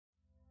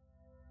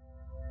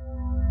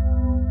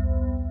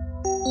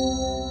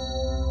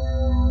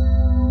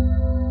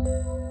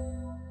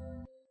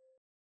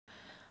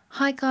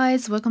Hi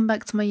guys, welcome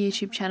back to my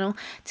YouTube channel.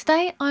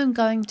 Today I'm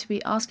going to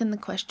be asking the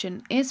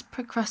question, is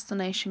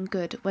procrastination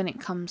good when it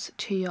comes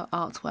to your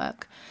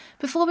artwork?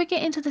 Before we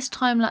get into this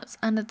time lapse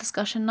and a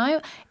discussion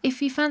note,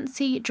 if you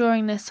fancy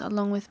drawing this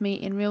along with me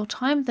in real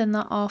time, then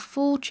there are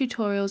full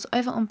tutorials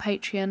over on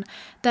Patreon.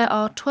 There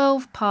are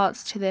 12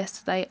 parts to this,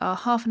 they are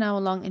half an hour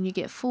long and you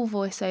get full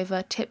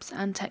voiceover, tips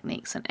and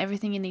techniques and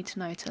everything you need to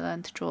know to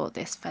learn to draw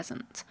this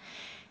pheasant.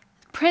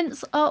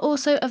 Prints are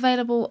also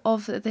available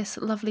of this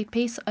lovely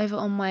piece over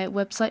on my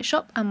website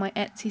shop and my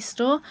Etsy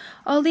store.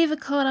 I'll leave a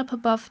card up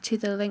above to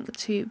the link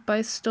to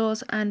both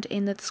stores and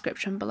in the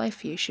description below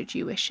for you should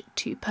you wish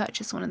to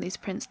purchase one of these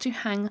prints to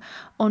hang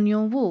on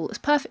your wall. It's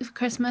perfect for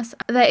Christmas.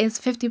 There is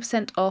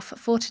 50% off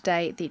for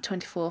today, the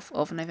 24th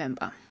of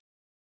November.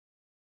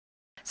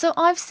 So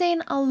I've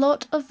seen a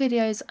lot of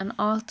videos and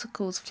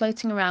articles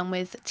floating around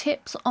with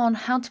tips on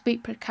how to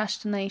beat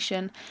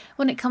procrastination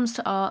when it comes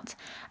to art,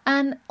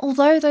 and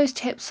although those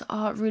tips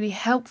are really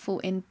helpful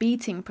in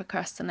beating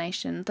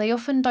procrastination, they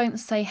often don't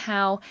say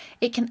how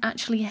it can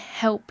actually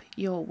help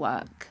your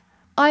work.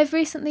 I've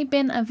recently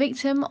been a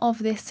victim of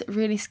this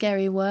really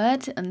scary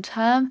word and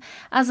term.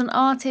 As an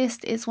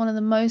artist, it's one of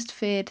the most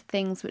feared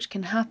things which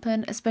can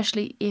happen,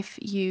 especially if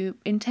you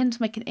intend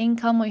to make an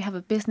income or you have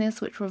a business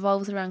which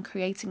revolves around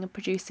creating and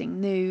producing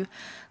new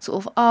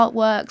sort of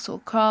artworks or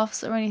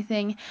crafts or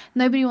anything.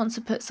 Nobody wants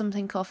to put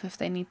something off if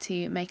they need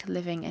to make a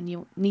living and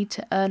you need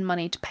to earn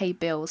money to pay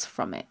bills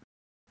from it.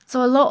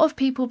 So a lot of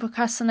people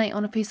procrastinate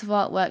on a piece of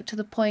artwork to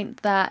the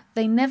point that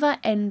they never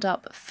end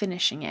up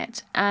finishing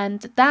it,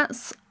 and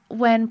that's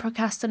when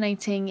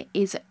procrastinating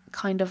is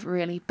kind of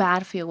really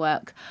bad for your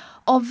work.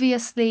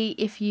 Obviously,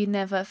 if you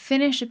never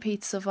finish a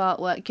piece of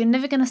artwork, you're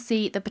never going to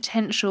see the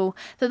potential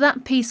that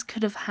that piece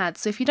could have had.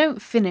 So if you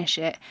don't finish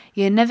it,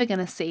 you're never going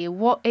to see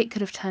what it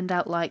could have turned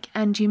out like,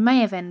 and you may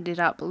have ended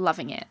up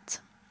loving it.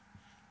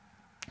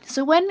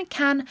 So when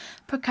can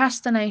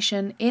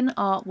procrastination in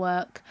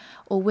artwork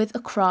or with a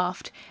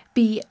craft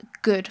be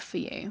good for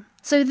you?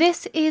 So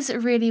this is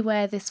really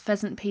where this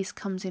pheasant piece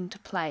comes into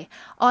play.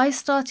 I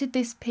started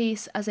this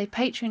piece as a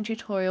Patreon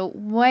tutorial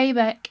way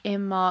back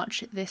in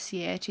March this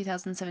year,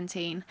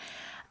 2017.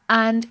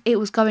 And it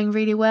was going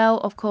really well.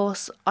 Of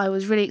course, I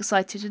was really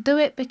excited to do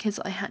it because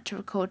I had to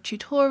record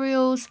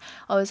tutorials.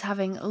 I was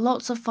having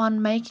lots of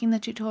fun making the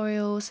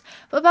tutorials.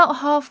 But about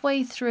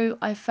halfway through,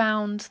 I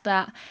found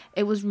that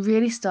it was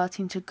really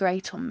starting to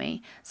grate on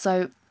me.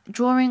 So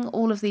drawing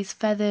all of these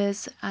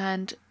feathers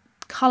and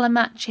colour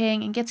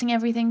matching and getting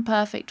everything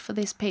perfect for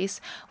this piece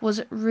was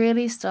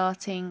really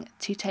starting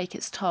to take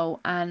its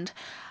toll, and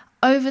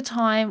over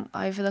time,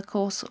 over the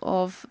course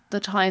of the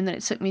time that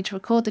it took me to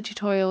record the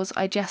tutorials,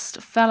 I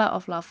just fell out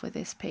of love with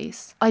this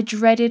piece. I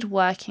dreaded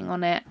working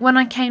on it. When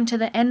I came to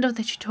the end of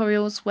the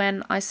tutorials,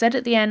 when I said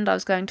at the end I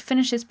was going to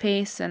finish this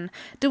piece and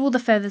do all the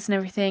feathers and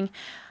everything,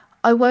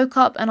 I woke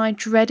up and I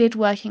dreaded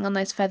working on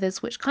those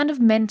feathers, which kind of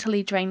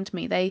mentally drained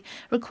me. They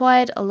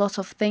required a lot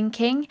of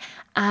thinking,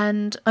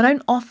 and I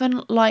don't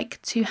often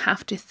like to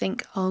have to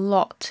think a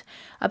lot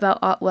about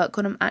artwork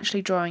when I'm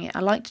actually drawing it. I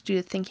like to do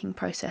the thinking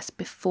process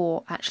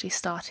before actually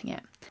starting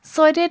it.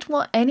 So I did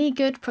what any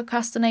good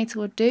procrastinator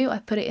would do. I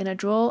put it in a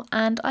drawer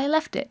and I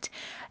left it.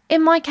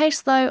 In my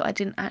case though, I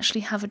didn't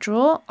actually have a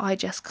drawer, I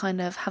just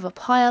kind of have a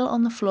pile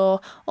on the floor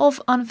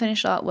of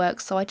unfinished artwork,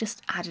 so I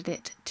just added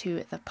it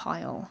to the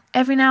pile.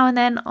 Every now and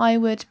then I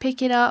would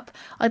pick it up,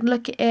 I'd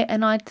look at it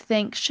and I'd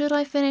think, should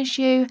I finish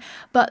you?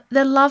 But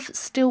the love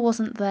still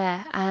wasn't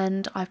there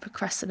and I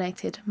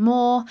procrastinated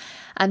more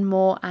and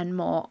more and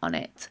more on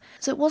it.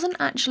 So it wasn't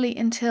actually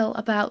until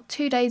about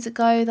 2 days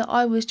ago that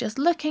I was just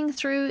looking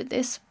through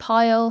this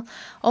pile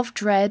of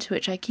dread,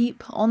 which I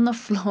keep on the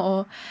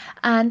floor,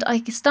 and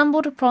I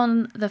stumbled upon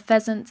the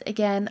pheasant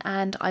again,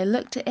 and I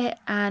looked at it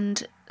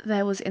and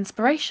there was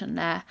inspiration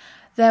there.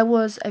 There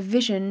was a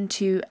vision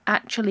to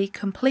actually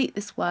complete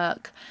this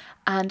work,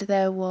 and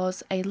there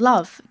was a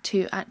love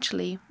to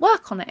actually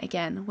work on it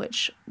again,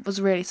 which was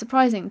really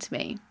surprising to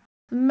me.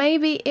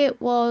 Maybe it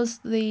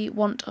was the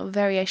want of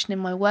variation in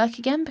my work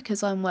again,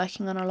 because I'm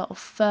working on a lot of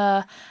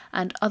fur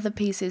and other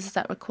pieces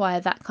that require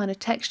that kind of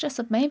texture,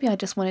 so maybe I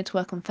just wanted to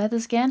work on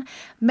feathers again.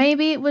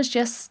 Maybe it was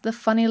just the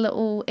funny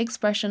little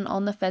expression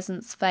on the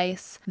pheasant's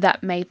face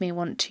that made me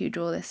want to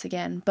draw this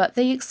again. But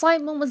the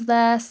excitement was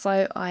there,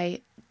 so I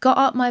got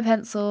up my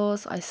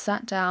pencils, I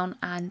sat down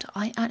and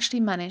I actually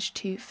managed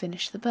to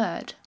finish the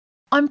bird.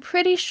 I'm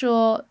pretty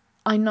sure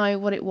I know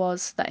what it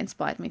was that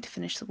inspired me to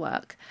finish the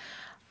work.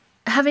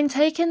 Having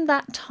taken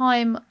that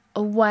time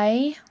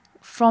away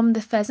from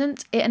the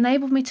pheasant, it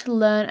enabled me to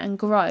learn and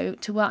grow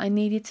to where I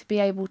needed to be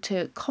able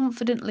to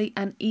confidently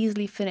and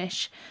easily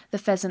finish the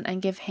pheasant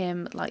and give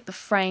him like the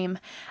frame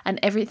and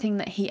everything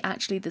that he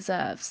actually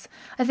deserves.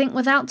 I think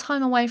without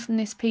time away from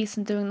this piece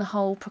and doing the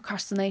whole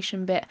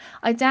procrastination bit,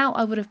 I doubt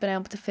I would have been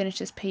able to finish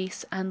this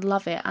piece and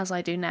love it as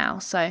I do now.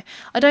 So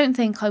I don't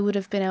think I would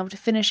have been able to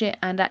finish it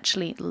and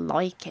actually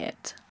like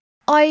it.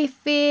 I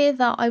fear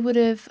that I would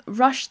have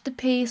rushed the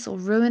piece or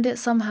ruined it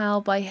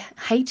somehow by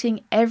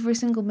hating every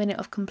single minute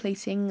of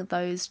completing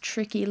those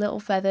tricky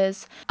little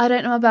feathers. I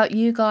don't know about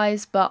you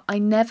guys, but I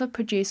never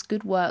produce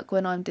good work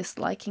when I'm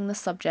disliking the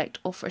subject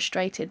or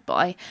frustrated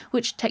by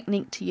which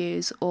technique to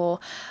use, or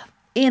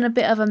in a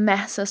bit of a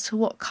mess as to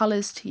what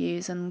colours to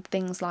use and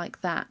things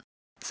like that.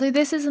 So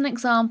this is an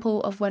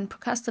example of when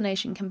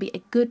procrastination can be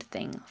a good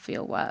thing for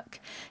your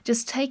work.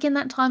 Just taking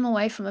that time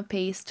away from a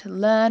piece to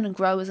learn and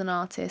grow as an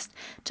artist,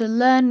 to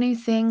learn new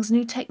things,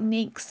 new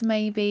techniques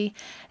maybe,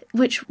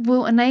 which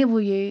will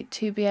enable you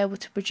to be able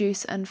to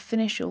produce and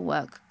finish your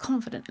work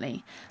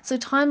confidently. So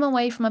time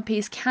away from a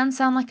piece can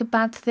sound like a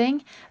bad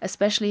thing,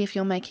 especially if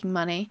you're making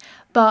money,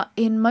 but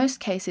in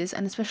most cases,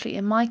 and especially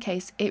in my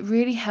case, it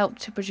really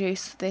helped to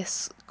produce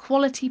this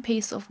quality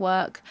piece of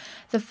work.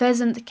 The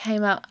pheasant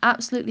came out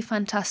absolutely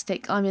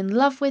fantastic. I'm in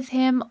love with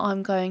him.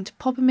 I'm going to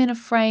pop him in a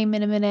frame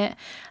in a minute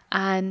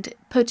and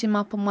put him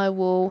up on my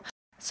wall.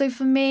 So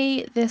for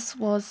me, this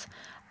was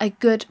a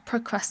good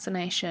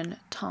procrastination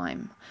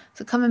time.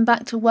 So coming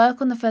back to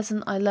work on the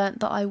pheasant, I learnt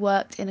that I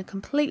worked in a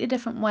completely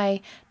different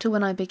way to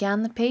when I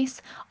began the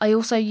piece. I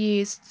also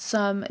used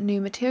some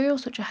new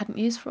materials which I hadn't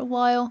used for a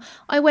while.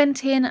 I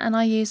went in and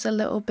I used a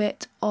little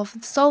bit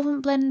of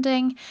solvent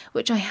blending,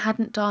 which I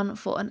hadn't done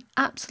for an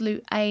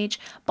absolute age,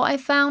 but I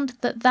found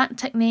that that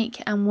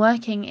technique and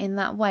working in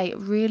that way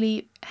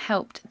really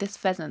helped this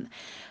pheasant.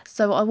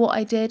 So what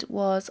I did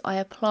was I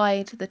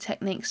applied the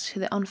techniques to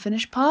the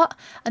unfinished part,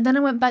 and then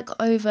I went back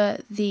over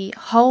the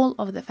whole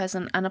of the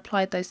pheasant and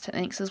applied those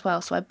techniques as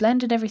well. So I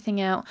blended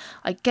everything out,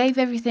 I gave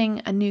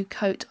everything a new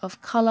coat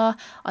of colour,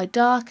 I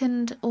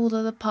darkened all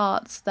of the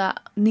parts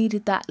that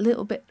needed that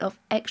little bit of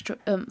extra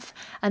oomph,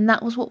 and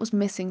that was what was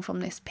missing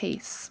from this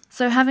piece.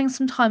 So having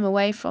some time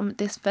away from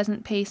this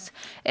pheasant piece,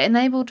 it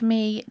enabled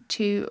me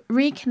to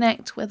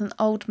reconnect with an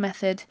old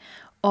method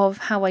of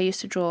how I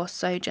used to draw.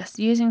 So just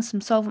using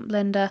some solvent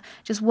blender,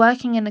 just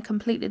working in a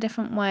completely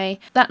different way.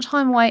 That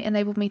time away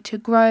enabled me to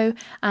grow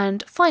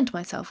and find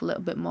myself a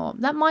little bit more.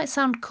 That might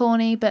sound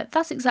corny, but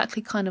that's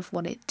exactly kind of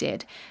what it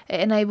did. It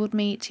enabled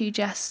me to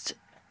just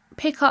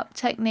pick up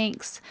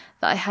techniques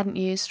that I hadn't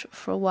used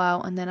for a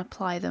while and then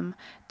apply them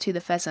to the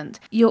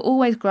pheasant. You're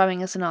always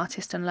growing as an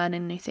artist and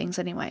learning new things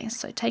anyway,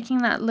 so taking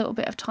that little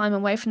bit of time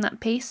away from that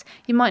piece,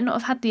 you might not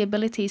have had the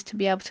abilities to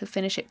be able to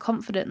finish it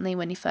confidently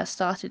when you first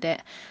started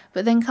it,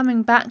 but then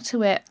coming back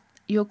to it,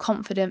 you're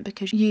confident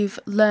because you've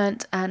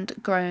learnt and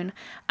grown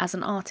as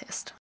an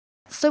artist.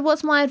 So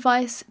what's my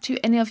advice to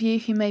any of you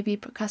who may be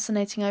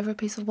procrastinating over a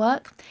piece of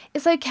work?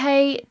 It's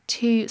okay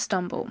to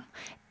stumble.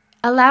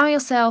 Allow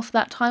yourself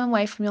that time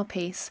away from your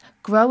piece,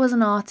 grow as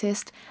an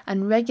artist,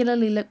 and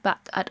regularly look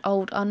back at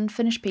old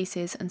unfinished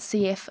pieces and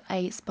see if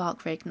a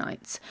spark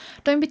reignites.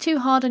 Don't be too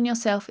hard on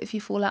yourself if you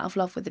fall out of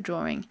love with the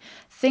drawing.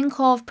 Think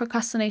of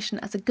procrastination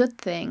as a good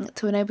thing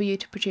to enable you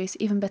to produce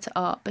even better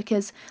art,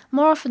 because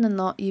more often than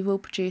not you will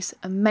produce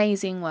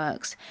amazing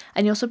works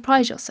and you'll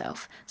surprise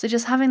yourself. So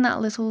just having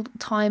that little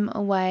time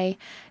away,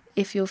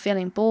 if you're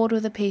feeling bored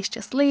with a piece,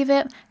 just leave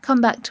it, come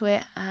back to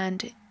it,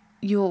 and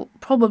you'll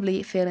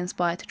probably feel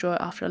inspired to draw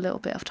it after a little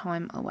bit of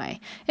time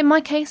away. In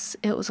my case,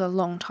 it was a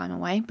long time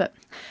away, but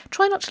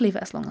try not to leave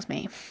it as long as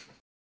me.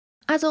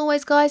 As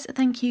always guys,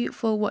 thank you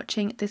for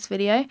watching this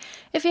video.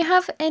 If you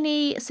have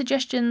any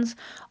suggestions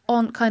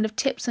on kind of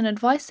tips and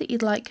advice that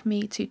you'd like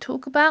me to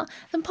talk about,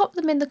 then pop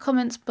them in the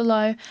comments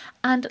below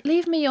and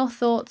leave me your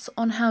thoughts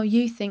on how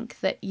you think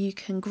that you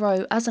can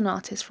grow as an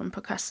artist from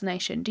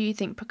procrastination. Do you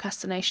think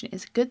procrastination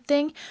is a good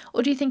thing,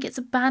 or do you think it's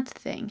a bad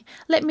thing?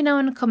 Let me know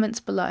in the comments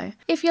below.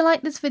 If you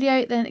like this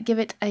video, then give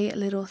it a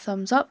little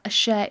thumbs up. A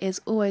share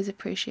is always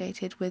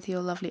appreciated with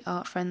your lovely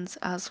art friends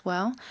as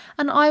well.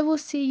 And I will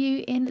see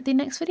you in the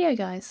next video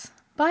guys.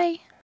 Bye!